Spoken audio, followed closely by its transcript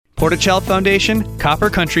Portage Health Foundation,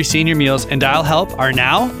 Copper Country Senior Meals, and Dial Help are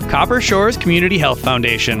now Copper Shores Community Health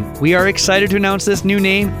Foundation. We are excited to announce this new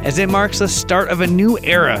name as it marks the start of a new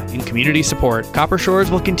era in community support. Copper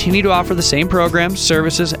Shores will continue to offer the same programs,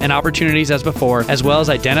 services, and opportunities as before, as well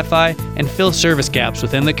as identify and fill service gaps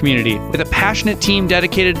within the community. With a passionate team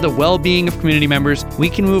dedicated to the well-being of community members, we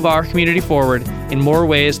can move our community forward in more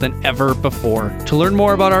ways than ever before. To learn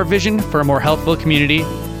more about our vision for a more healthful community,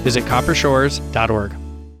 visit coppershores.org.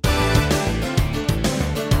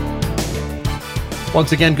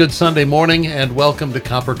 Once again, good Sunday morning and welcome to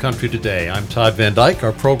Copper Country Today. I'm Todd Van Dyke.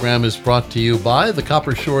 Our program is brought to you by the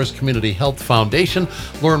Copper Shores Community Health Foundation.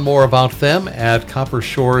 Learn more about them at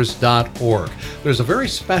coppershores.org. There's a very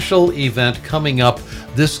special event coming up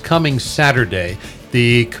this coming Saturday,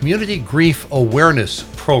 the Community Grief Awareness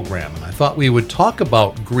Program. And I thought we would talk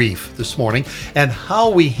about grief this morning and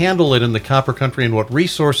how we handle it in the Copper Country and what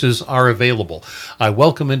resources are available. I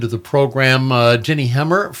welcome into the program Ginny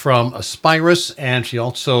Hemmer from Aspirus, and she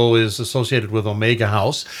also is associated with Omega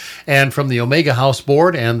House. And from the Omega House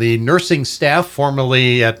Board and the nursing staff,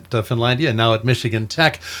 formerly at Finlandia and now at Michigan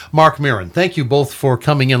Tech, Mark Mirren. Thank you both for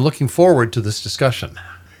coming in. Looking forward to this discussion.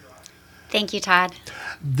 Thank you, Todd.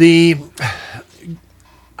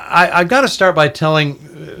 I've got to start by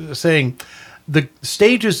saying the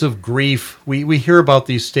stages of grief, we hear about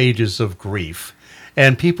these stages of grief,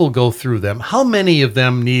 and people go through them. How many of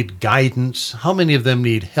them need guidance? How many of them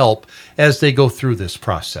need help as they go through this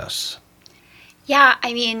process? Yeah,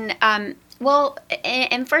 I mean, and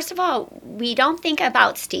first of all, we don't think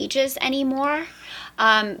about stages anymore.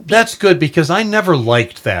 That's good, because I never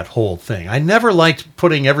liked that whole thing. I never liked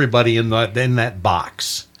putting everybody in that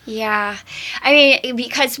box. Yeah. I mean,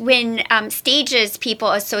 because when stages people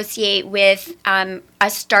associate with a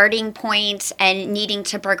starting point and needing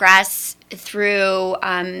to progress through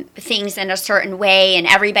things in a certain way, and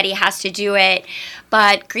everybody has to do it.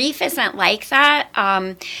 But grief isn't like that.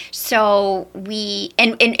 So we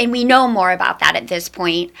know more about that at this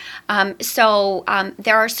point. So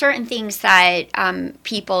there are certain things that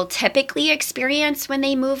people typically experience when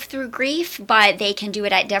they move through grief, but they can do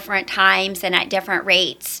it at different times and at different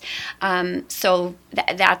rates. So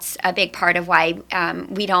that's a big part of why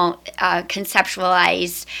we don't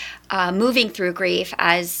conceptualize moving through grief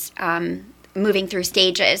as moving through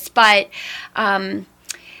stages. But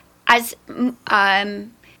as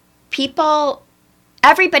people,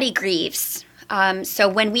 everybody grieves.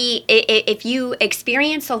 So if you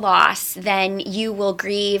experience a loss, then you will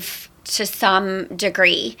grieve to some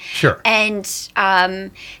degree. Sure. And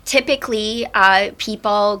typically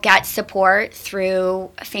people get support through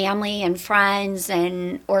family and friends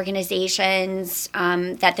and organizations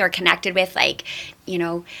that they're connected with, like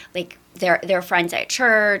their friends at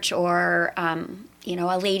church or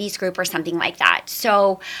a ladies group or something like that.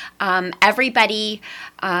 So everybody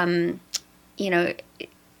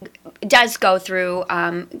does go through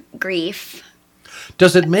grief.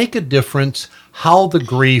 Does it make a difference how the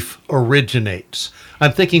grief originates?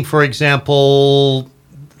 I'm thinking, for example,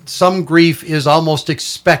 some grief is almost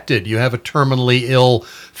expected. You have a terminally ill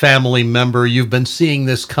family member. You've been seeing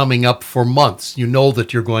this coming up for months. You know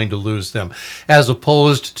that you're going to lose them, as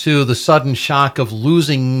opposed to the sudden shock of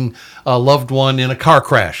losing a loved one in a car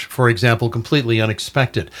crash, for example, completely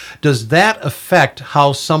unexpected. Does that affect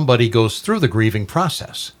how somebody goes through the grieving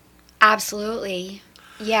process? Absolutely.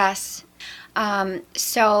 Yes.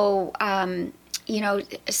 Sudden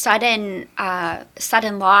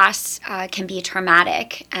loss can be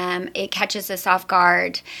traumatic. It catches us off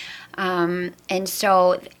guard. And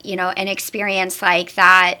so, an experience like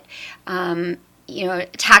that,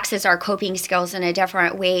 taxes our coping skills in a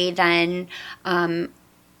different way than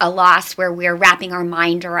a loss where we're wrapping our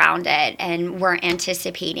mind around it and we're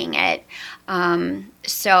anticipating it.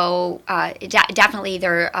 Definitely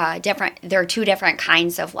there are two different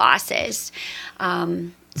kinds of losses.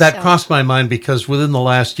 That crossed my mind because within the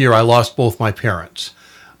last year I lost both my parents.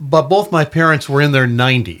 But both my parents were in their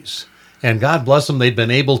 90s. And God bless them, they'd been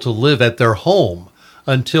able to live at their home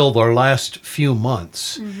until their last few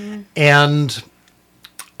months. Mm-hmm. And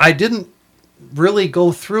I didn't really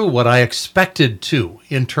go through what I expected to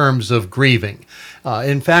in terms of grieving.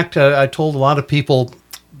 In fact, I told a lot of people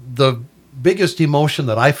the biggest emotion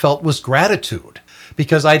that I felt was gratitude,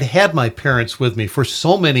 because I'd had my parents with me for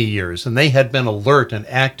so many years, and they had been alert and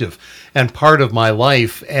active and part of my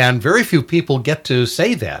life, and very few people get to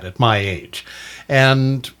say that at my age.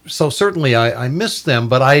 And so certainly I miss them,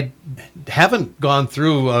 but I haven't gone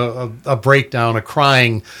through a breakdown, a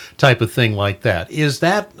crying type of thing like that. Is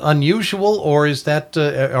that unusual, or is that,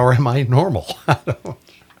 or am I normal?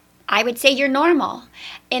 I would say you're normal.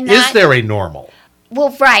 Is there a normal?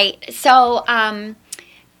 Well, right. So,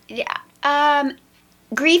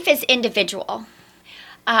 grief is individual.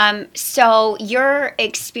 So your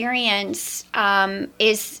experience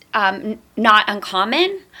is not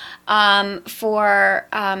uncommon for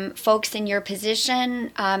folks in your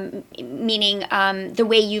position, meaning the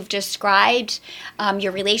way you've described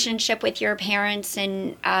your relationship with your parents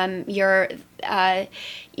and your,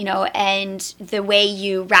 and the way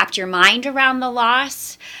you wrapped your mind around the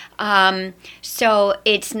loss. So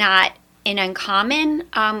it's not an uncommon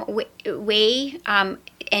way.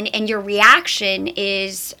 And your reaction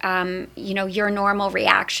is, your normal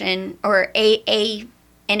reaction, or an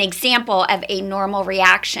example of a normal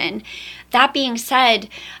reaction. That being said,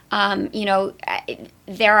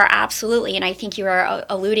 there are absolutely, and I think you are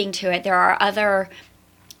alluding to it, there are other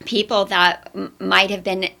people that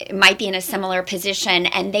might be in a similar position,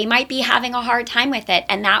 and they might be having a hard time with it,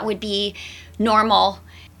 and that would be normal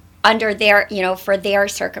under their, for their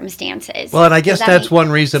circumstances. Well, and I guess that's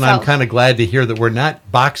one reason I'm kind of glad to hear that we're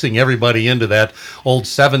not boxing everybody into that old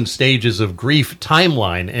 7 stages of grief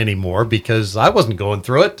timeline anymore, because I wasn't going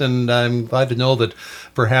through it, and I'm glad to know that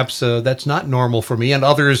perhaps that's not normal for me, and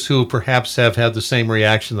others who perhaps have had the same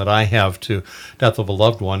reaction that I have to death of a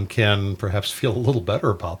loved one can perhaps feel a little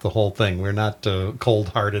better about the whole thing. We're not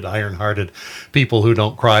cold-hearted, iron-hearted people who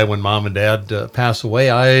don't cry when mom and dad pass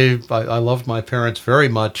away. I loved my parents very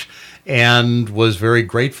much and was very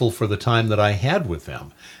grateful for the time that I had with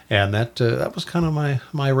them. And that was kind of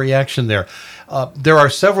my reaction there. There are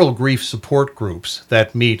several grief support groups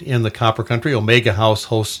that meet in the Copper Country. Omega House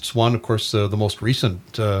hosts one. Of course, the most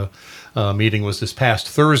recent meeting was this past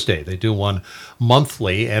Thursday. They do one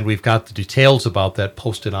monthly, and we've got the details about that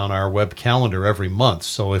posted on our web calendar every month.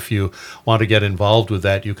 So if you want to get involved with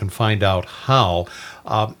that, you can find out how.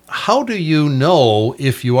 How do you know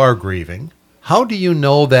if you are grieving? How do you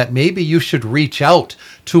know that maybe you should reach out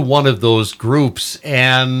to one of those groups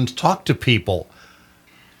and talk to people?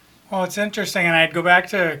 Well, it's interesting, and I'd go back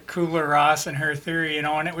to Kubler-Ross and her theory.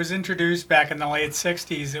 When it was introduced back in the late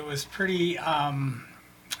 60s, it was pretty,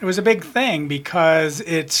 it was a big thing because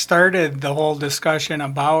it started the whole discussion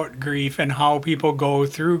about grief and how people go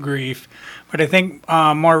through grief. But I think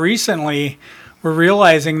more recently, we're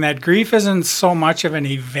realizing that grief isn't so much of an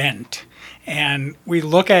event. And we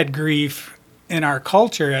look at grief in our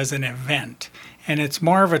culture as an event, and it's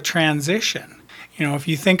more of a transition. If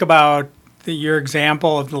you think about your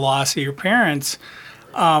example of the loss of your parents,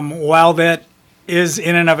 while that is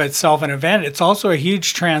in and of itself an event, it's also a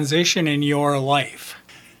huge transition in your life.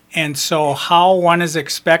 And so how one is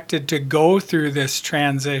expected to go through this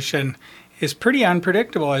transition is pretty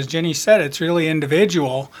unpredictable. As Jenny said, it's really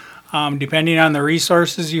individual. Depending on the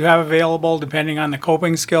resources you have available, depending on the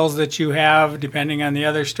coping skills that you have, depending on the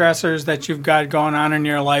other stressors that you've got going on in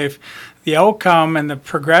your life, the outcome and the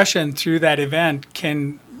progression through that event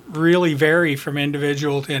can really vary from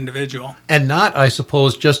individual to individual. And not, I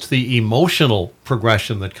suppose, just the emotional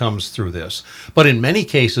progression that comes through this, but in many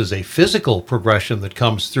cases a physical progression that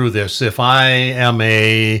comes through this. If I am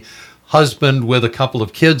a husband with a couple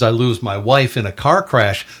of kids, I lose my wife in a car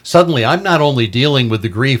crash, suddenly I'm not only dealing with the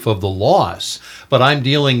grief of the loss, but I'm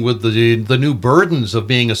dealing with the new burdens of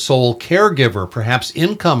being a sole caregiver. Perhaps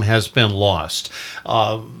income has been lost.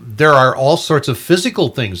 There are all sorts of physical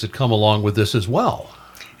things that come along with this as well.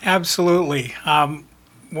 Absolutely. An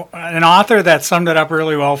author that summed it up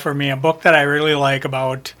really well for me, a book that I really like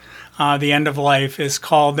about the end of life, is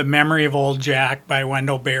called The Memory of Old Jack by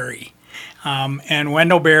Wendell Berry. And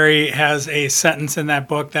Wendell Berry has a sentence in that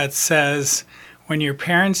book that says, when your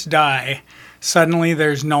parents die, suddenly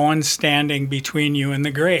there's no one standing between you and the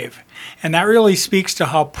grave. And that really speaks to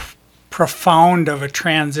how profound of a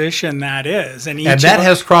transition that is. And that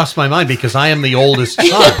has crossed my mind because I am the oldest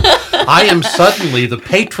son. I am suddenly the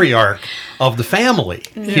patriarch of the family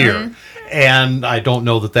here. And I don't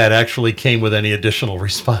know that actually came with any additional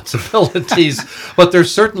responsibilities, but there's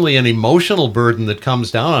certainly an emotional burden that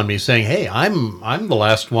comes down on me saying, hey, I'm the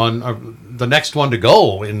last one, the next one to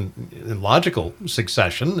go in logical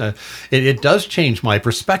succession. It does change my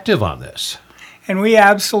perspective on this. And we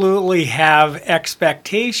absolutely have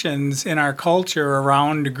expectations in our culture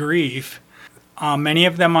around grief, many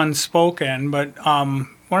of them unspoken, but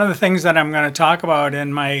one of the things that I'm going to talk about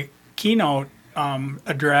in my keynote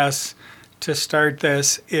address to start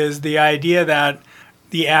this is the idea that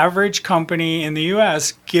the average company in the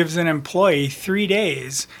U.S. gives an employee 3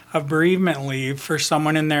 days of bereavement leave for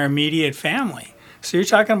someone in their immediate family. So you're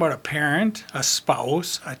talking about a parent, a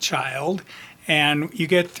spouse, a child, and you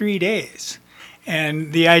get 3 days.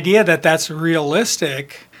 And the idea that that's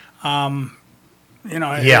realistic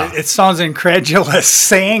It sounds incredulous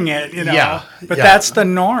saying it, but that's the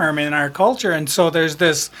norm in our culture. And so there's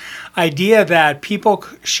this idea that people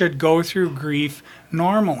should go through grief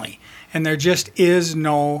normally, and there just is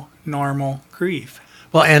no normal grief.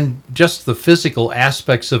 Well, and just the physical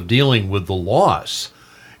aspects of dealing with the loss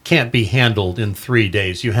can't be handled in 3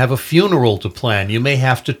 days. You have a funeral to plan. You may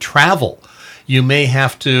have to travel. You may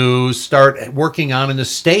have to start working on an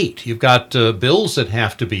estate. You've got bills that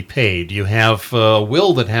have to be paid. You have a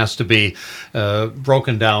will that has to be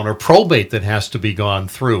broken down, or probate that has to be gone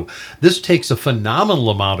through. This takes a phenomenal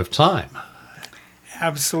amount of time.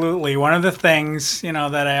 Absolutely. One of the things,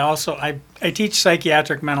 that I teach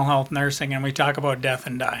psychiatric mental health nursing, and we talk about death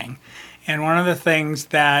and dying. And one of the things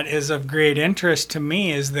that is of great interest to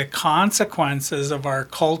me is the consequences of our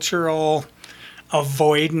cultural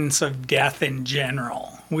avoidance of death in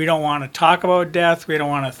general. We don't want to talk about death. We don't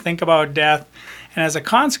want to think about death. And as a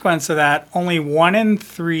consequence of that, only 1 in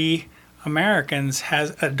 3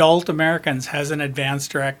 adult Americans has an advance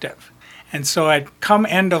directive. And so at come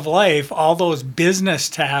end of life, all those business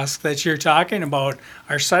tasks that you're talking about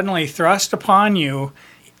are suddenly thrust upon you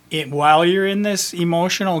while you're in this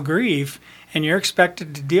emotional grief, and you're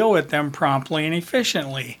expected to deal with them promptly and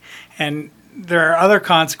efficiently. And there are other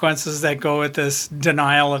consequences that go with this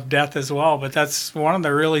denial of death as well, but that's one of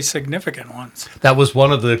the really significant ones. That was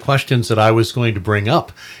one of the questions that I was going to bring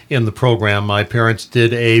up in the program. My parents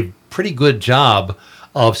did a pretty good job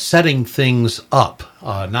of setting things up.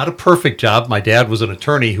 Not a perfect job. My dad was an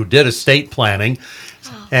attorney who did estate planning,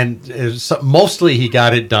 and mostly he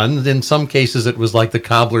got it done. In some cases, it was like the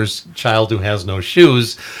cobbler's child who has no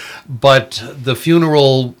shoes. But the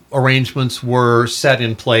funeral arrangements were set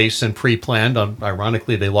in place and pre-planned.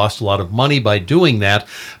 Ironically, they lost a lot of money by doing that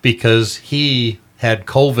because he had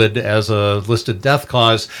COVID as a listed death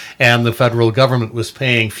cause, and the federal government was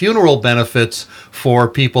paying funeral benefits for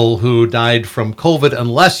people who died from COVID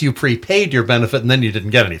unless you prepaid your benefit, and then you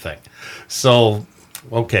didn't get anything. So,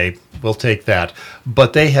 okay, we'll take that.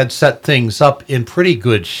 But they had set things up in pretty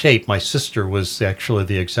good shape. My sister was actually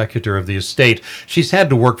the executor of the estate. She's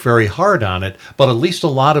had to work very hard on it, but at least a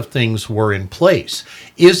lot of things were in place.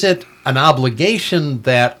 Is it an obligation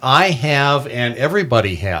that I have and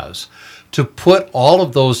everybody has to put all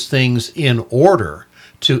of those things in order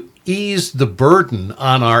to ease the burden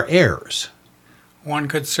on our heirs? One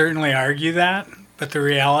could certainly argue that, but the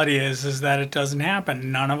reality is that it doesn't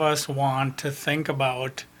happen. None of us want to think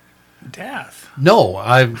about death. No,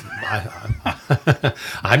 I'm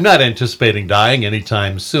not anticipating dying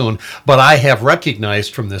anytime soon, but I have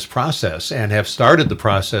recognized from this process, and have started the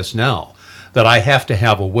process now, that I have to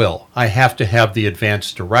have a will. I have to have the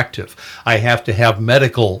advance directive. I have to have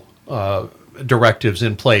medical directives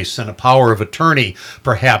in place and a power of attorney,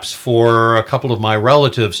 perhaps for a couple of my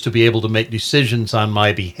relatives to be able to make decisions on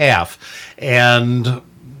my behalf, and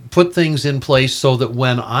put things in place so that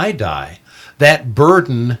when I die, that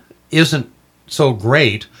burden isn't so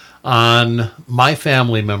great on my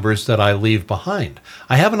family members that I leave behind.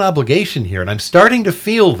 I have an obligation here, and I'm starting to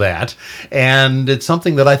feel that, and it's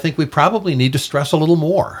something that I think we probably need to stress a little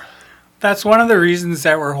more. That's one of the reasons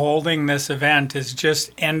that we're holding this event, is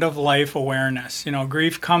just end-of-life awareness.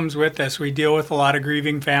 Grief comes with this. We deal with a lot of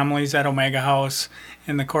grieving families at Omega House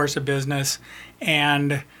in the course of business,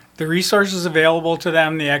 and the resources available to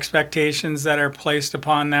them, the expectations that are placed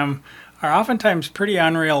upon them, are oftentimes pretty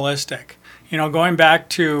unrealistic. Going back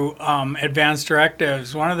to advance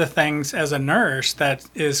directives, one of the things as a nurse that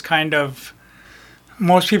is kind of,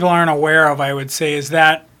 most people aren't aware of, I would say, is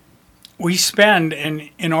that we spend an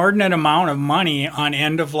inordinate amount of money on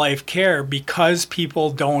end-of-life care because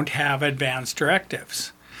people don't have advance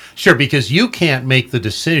directives. Sure, because you can't make the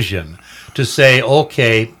decision to say,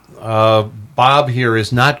 okay, Bob here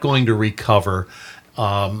is not going to recover.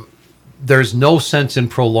 There's no sense in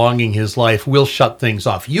prolonging his life. We'll shut things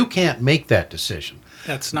off. You can't make that decision.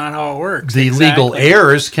 That's not how it works. The legal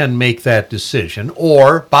heirs can make that decision,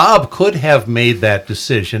 or Bob could have made that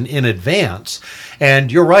decision in advance.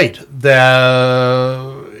 And you're right,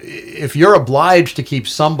 if you're obliged to keep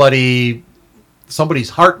somebody's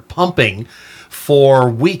heart pumping for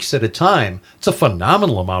weeks at a time, it's a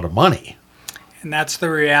phenomenal amount of money. And that's the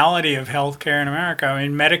reality of healthcare in America. I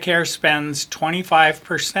mean, Medicare spends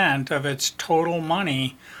 25% of its total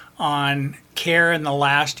money on care in the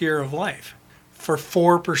last year of life for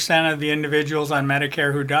 4% of the individuals on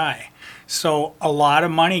Medicare who die. So a lot of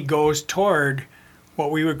money goes toward what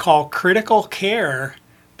we would call critical care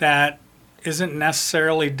that isn't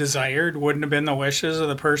necessarily desired, wouldn't have been the wishes of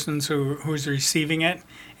the persons who's receiving it,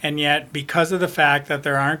 And yet, because of the fact that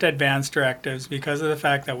there aren't advance directives, because of the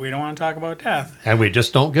fact that we don't want to talk about death, And we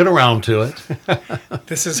just don't get around to it.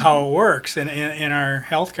 this is how it works in our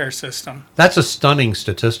healthcare system. That's a stunning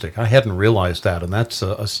statistic. I hadn't realized that, and that's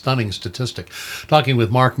a stunning statistic. Talking with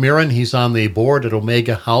Mark Mirren, he's on the board at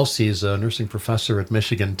Omega House. He's a nursing professor at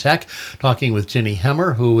Michigan Tech. Talking with Ginny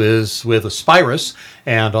Hemmer, who is with Aspirus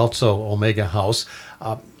and also Omega House.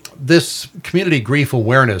 This community grief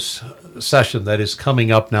awareness session that is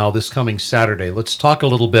coming up now this coming Saturday. Let's talk a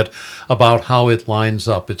little bit about how it lines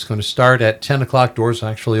up. It's going to start at 10 o'clock. Doors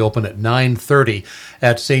actually open at 9:30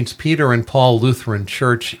 at St. Peter and Paul Lutheran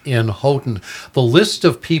Church in Houghton. The list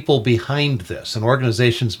of people behind this and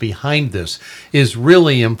organizations behind this is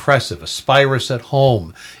really impressive. Aspirus at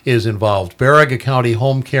Home is involved. Baraga County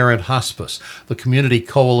Home Care and Hospice, the Community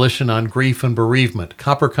Coalition on Grief and Bereavement,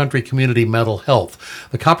 Copper Country Community Mental Health,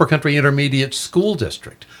 the Copper Country Intermediate School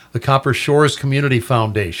District, the Copper Shores Community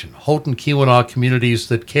Foundation, Houghton Keweenaw Communities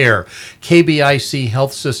That Care, KBIC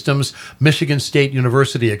Health Systems, Michigan State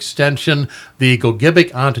University Extension, the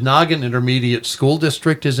Gogebic Ontonagon Intermediate School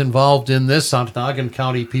District is involved in this. Ontonagon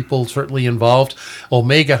County people certainly involved.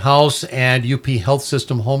 Omega House and UP Health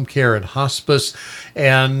System Home Care and Hospice.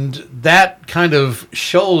 And that kind of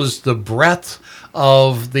shows the breadth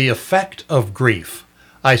of the effect of grief,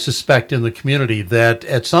 I suspect, in the community, that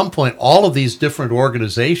at some point all of these different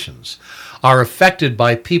organizations are affected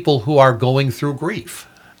by people who are going through grief.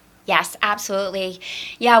 Yes, absolutely.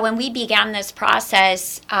 Yeah, when we began this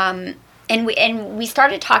process, and we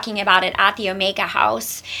started talking about it at the Omega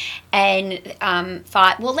House, and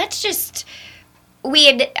thought, well,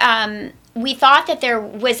 we thought that there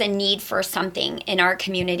was a need for something in our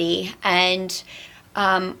community, and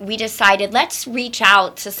we decided, let's reach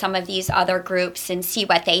out to some of these other groups and see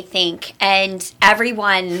what they think. And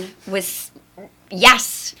everyone was,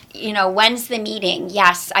 yes, when's the meeting?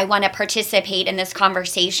 Yes, I want to participate in this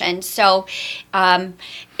conversation. So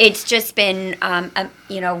it's just been,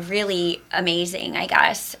 really amazing, I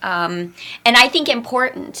guess. And I think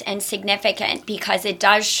important and significant because it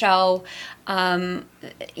does show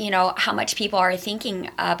how much people are thinking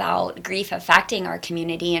about grief affecting our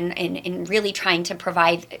community and really trying to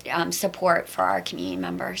provide support for our community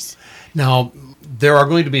members. Now, there are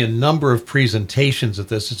going to be a number of presentations at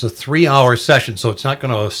this. It's a 3-hour session, so it's not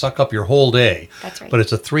going to suck up your whole day. That's right. But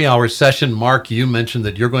it's a 3-hour session. Mark, you mentioned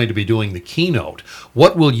that you're going to be doing the keynote.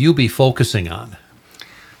 What will you be focusing on?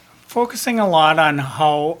 Focusing a lot on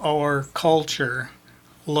how our culture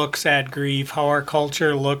looks at grief, how our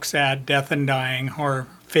culture looks at death and dying, or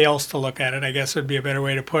fails to look at it, I guess would be a better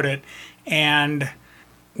way to put it, and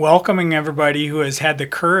welcoming everybody who has had the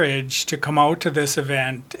courage to come out to this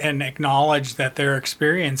event and acknowledge that they're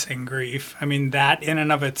experiencing grief. I mean, that in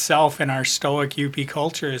and of itself in our stoic UP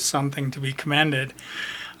culture is something to be commended.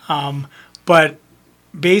 But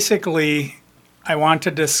basically, I want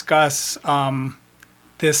to discuss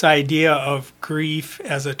this idea of grief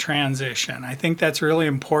as a transition. I think that's really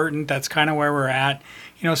important. That's kind of where we're at.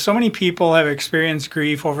 So many people have experienced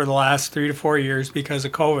grief over the last 3 to 4 years because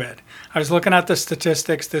of COVID. I was looking at the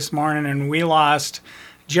statistics this morning, and we lost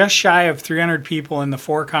just shy of 300 people in the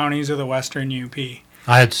 4 counties of the western UP.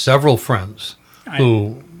 I had several friends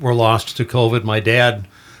who were lost to COVID. My dad,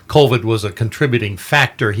 COVID was a contributing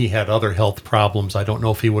factor. He had other health problems. I don't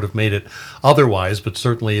know if he would have made it otherwise, but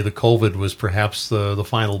certainly the COVID was perhaps the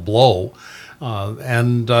final blow.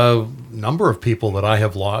 And a number of people that I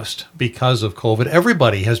have lost because of COVID.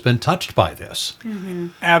 Everybody has been touched by this. Mm-hmm.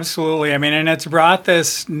 Absolutely. I mean, and it's brought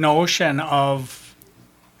this notion of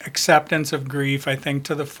acceptance of grief, I think,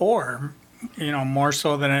 to the fore, more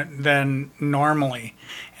so than normally.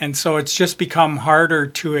 And so it's just become harder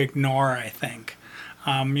to ignore, I think.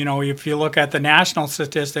 If you look at the national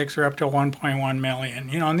statistics, we're up to 1.1 million,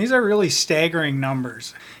 and these are really staggering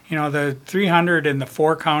numbers. The 300 in the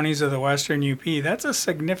 4 counties of the western UP, that's a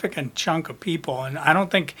significant chunk of people. And I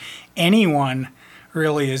don't think anyone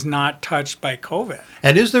really is not touched by COVID.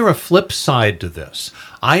 And is there a flip side to this?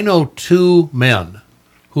 I know 2 men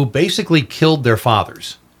who basically killed their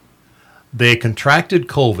fathers. They contracted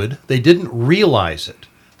COVID. They didn't realize it.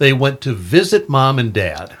 They went to visit mom and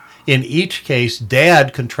dad. In each case,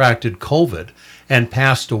 dad contracted COVID and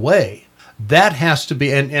passed away. That has to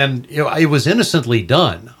be, and it was innocently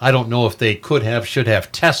done. I don't know if they should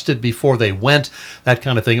have tested before they went, that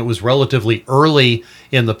kind of thing. It was relatively early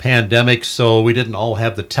in the pandemic, so we didn't all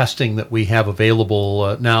have the testing that we have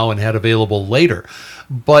available now and had available later.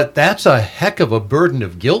 But that's a heck of a burden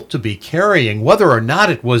of guilt to be carrying, whether or not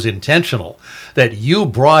it was intentional, that you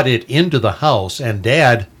brought it into the house and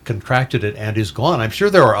dad contracted it and is gone. I'm sure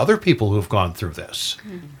there are other people who've gone through this.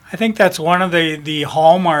 I think that's one of the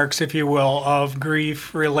hallmarks, if you will, of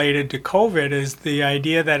grief related to COVID is the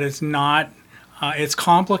idea that it's not, it's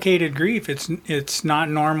complicated grief. It's not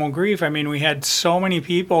normal grief. I mean, we had so many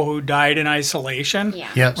people who died in isolation,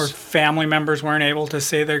 Yes. where family members weren't able to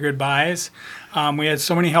say their goodbyes. We had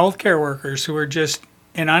so many healthcare workers who were just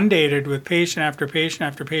inundated with patient after patient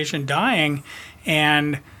after patient dying,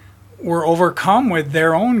 and were overcome with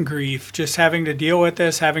their own grief, just having to deal with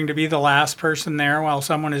this, having to be the last person there while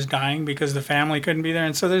someone is dying because the family couldn't be there.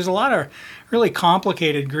 And so there's a lot of really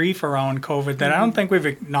complicated grief around COVID that I don't think we've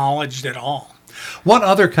acknowledged at all. What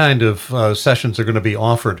other kind of sessions are going to be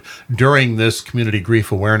offered during this community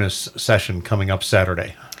grief awareness session coming up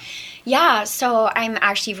Saturday? Yeah, so I'm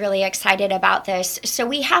actually really excited about this. So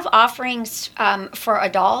we have offerings for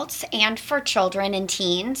adults and for children and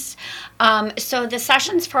teens. So the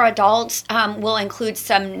sessions for adults will include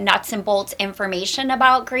some nuts and bolts information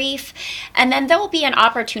about grief. And then there will be an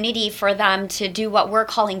opportunity for them to do what we're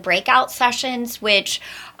calling breakout sessions, which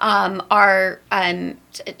are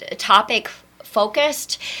topic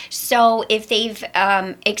focused. So if they've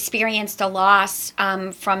experienced a loss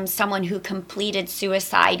from someone who completed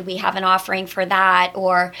suicide, we have an offering for that,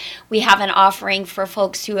 or we have an offering for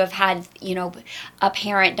folks who have had, a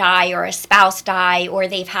parent die or a spouse die, or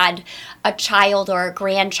they've had a child or a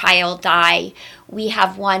grandchild die. We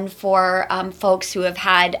have one for folks who have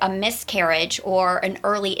had a miscarriage or an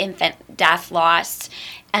early infant death loss.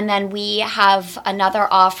 And then we have another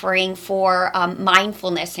offering for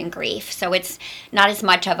mindfulness and grief. So it's not as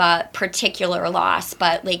much of a particular loss,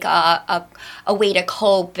 but like a way to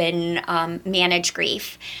cope and manage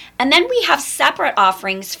grief. And then we have separate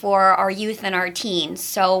offerings for our youth and our teens.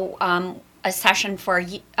 So a session for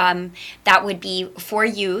that would be for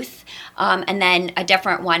youth, and then a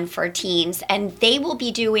different one for teens. And they will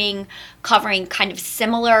be covering kind of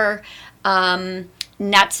similar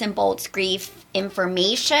nuts and bolts grief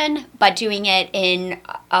information, but doing it in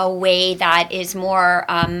a way that is more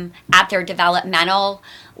at their developmental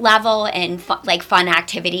level, and fun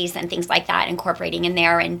activities and things like that, incorporating in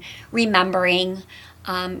there and remembering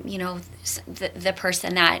the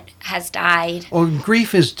person that has died. Well,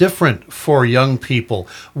 grief is different for young people.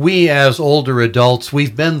 We as older adults,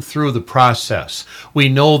 we've been through the process. We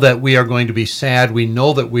know that we are going to be sad. We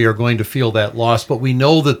know that we are going to feel that loss, but we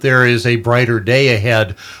know that there is a brighter day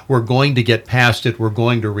ahead. We're going to get past it. We're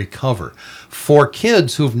going to recover. For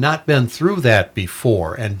kids who've not been through that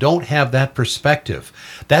before and don't have that perspective,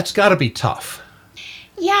 that's got to be tough.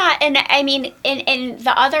 Yeah, and I mean, and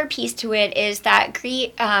the other piece to it is that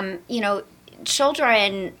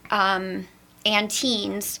children and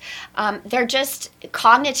teens, they're just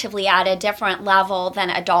cognitively at a different level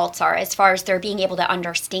than adults are as far as they're being able to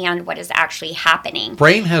understand what is actually happening.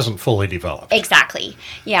 Brain hasn't fully developed. Exactly.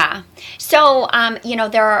 Yeah. So,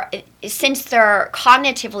 since they're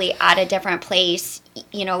cognitively at a different place,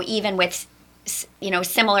 even with,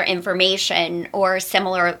 similar information or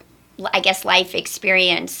similar, I guess, life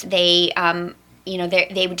experience, they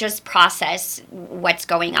would just process what's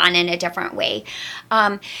going on in a different way.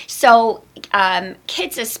 So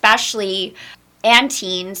kids especially, and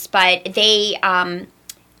teens, but they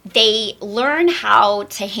learn how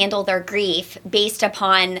to handle their grief based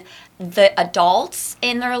upon the adults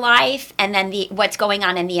in their life and then what's going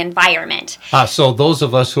on in the environment. So those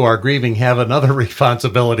of us who are grieving have another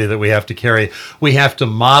responsibility that we have to carry. We have to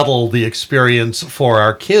model the experience for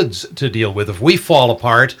our kids to deal with. If we fall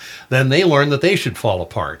apart, then they learn that they should fall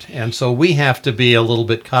apart. And so we have to be a little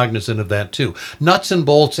bit cognizant of that too. Nuts and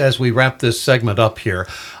bolts as we wrap this segment up here.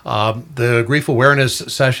 The grief awareness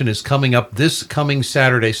session is coming up this coming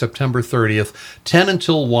Saturday, September 30th, 10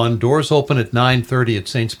 until 1. Doors open at 9:30 at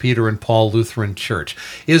St. Peter and Paul Lutheran Church.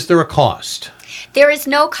 Is there a cost? There is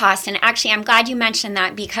no cost, and actually I'm glad you mentioned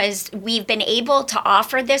that, because we've been able to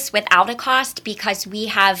offer this without a cost because we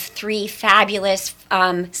have 3 fabulous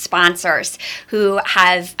sponsors who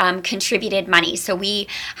have contributed money. So we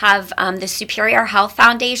have the Superior Health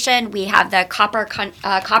Foundation, we have the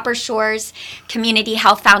Copper Shores Community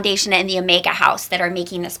Health Foundation, and the Omega House that are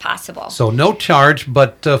making this possible. So no charge,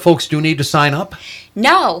 but folks do need to sign up?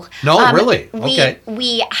 No. No, really? Okay.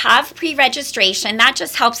 We have pre-registration. That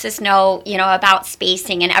just helps us know, about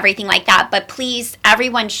spacing and everything like that. But please,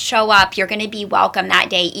 everyone show up. You're going to be welcome that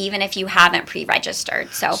day, even if you haven't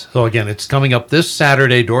pre-registered. So again, it's coming up this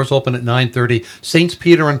Saturday. Doors open at 9:30. St.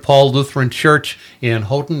 Peter and Paul Lutheran Church in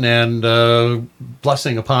Houghton, and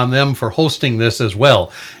blessing upon them for hosting this as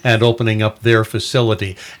well and opening up their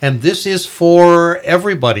facility. And this is for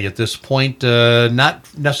everybody at this point, not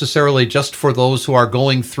necessarily just for those who are are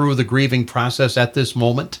going through the grieving process at this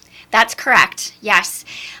moment? That's correct. Yes.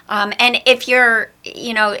 And if you're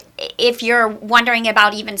wondering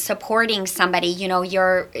about even supporting somebody,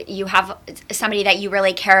 you have somebody that you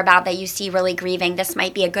really care about that you see really grieving, this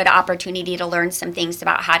might be a good opportunity to learn some things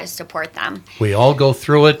about how to support them. We all go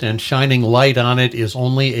through it, and shining light on it is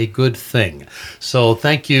only a good thing. So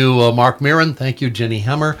thank you, Mark Mirren. Thank you, Jenny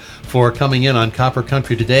Hemmer, for coming in on Copper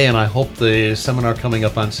Country today, and I hope the seminar coming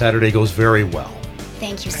up on Saturday goes very well.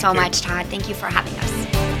 Thank you so much, Todd. Thank you for having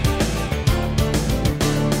us.